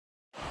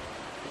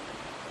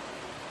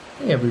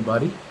Hey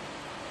everybody,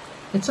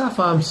 it's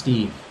I'm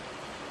Steve.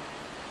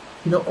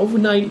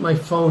 Overnight my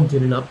phone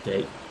did an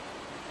update,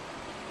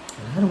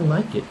 and I don't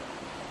like it.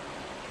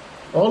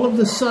 All of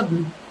a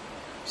sudden,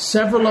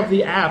 several of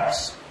the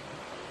apps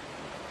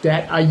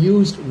that I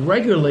used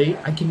regularly,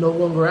 I can no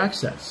longer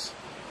access.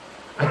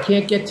 I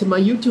can't get to my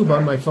YouTube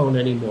on my phone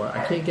anymore.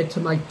 I can't get to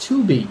my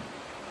Tubi.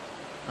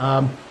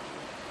 Now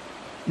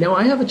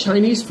I have a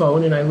Chinese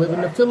phone and I live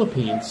in the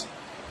Philippines.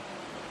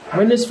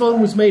 When this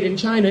phone was made in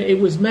China, it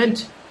was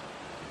meant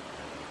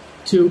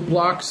to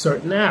block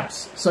certain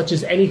apps, such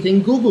as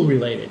anything Google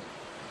related.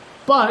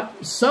 But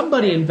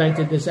somebody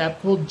invented this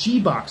app called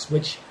Gbox,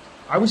 which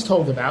I was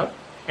told about,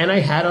 and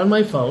I had on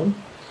my phone.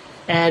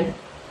 And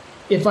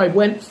if I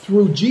went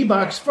through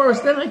Gbox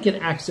first, then I can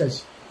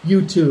access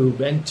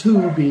YouTube and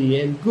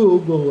Tubi and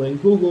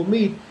Google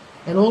Meet,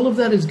 and all of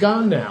that is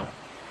gone now.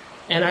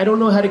 And I don't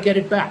know how to get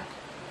it back.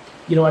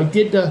 I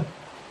did the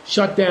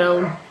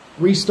shutdown,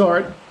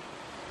 restart.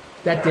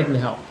 That didn't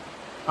help.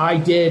 I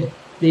did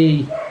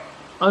the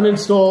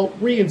uninstall,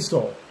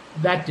 reinstall.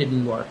 That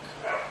didn't work.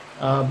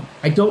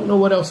 I don't know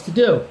what else to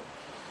do.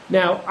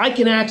 Now, I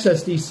can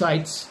access these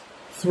sites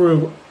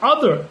through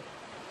other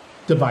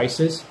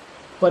devices,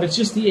 but it's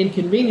just the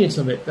inconvenience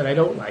of it that I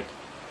don't like.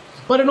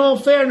 But in all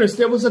fairness,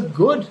 there was a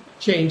good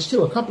change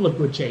too, a couple of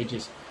good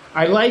changes.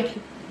 I like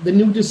the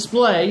new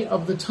display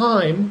of the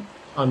time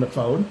on the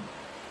phone,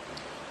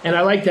 and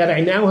I like that I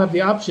now have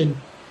the option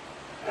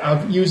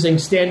of using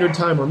standard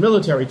time or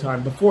military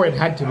time. Before it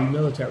had to be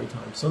military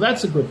time. So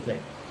that's a good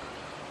thing.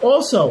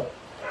 Also,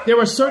 there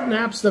are certain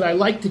apps that I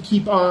like to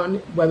keep on,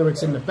 whether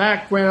it's in the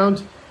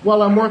background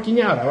while I'm working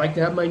out. I like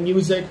to have my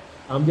music.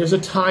 There's a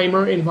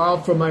timer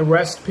involved for my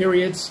rest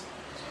periods.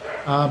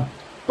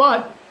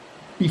 But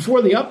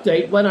before the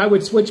update, when I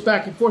would switch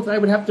back and forth, I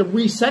would have to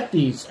reset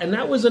these. And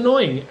that was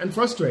annoying and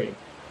frustrating.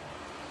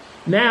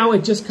 Now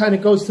it just kind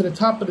of goes to the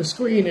top of the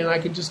screen and I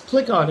can just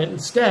click on it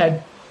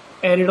instead,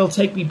 and it'll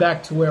take me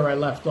back to where I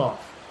left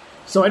off.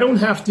 So I don't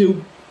have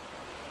to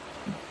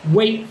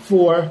wait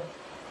for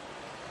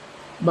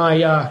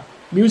my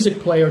music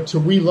player to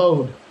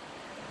reload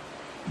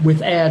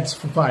with ads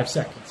for 5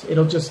 seconds.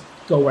 It'll just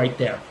go right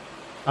there.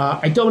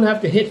 I don't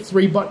have to hit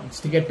 3 buttons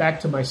to get back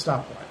to my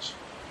stopwatch.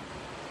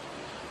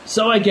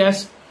 So I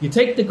guess you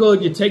take the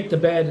good, you take the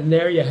bad, and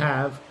there you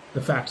have the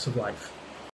facts of life.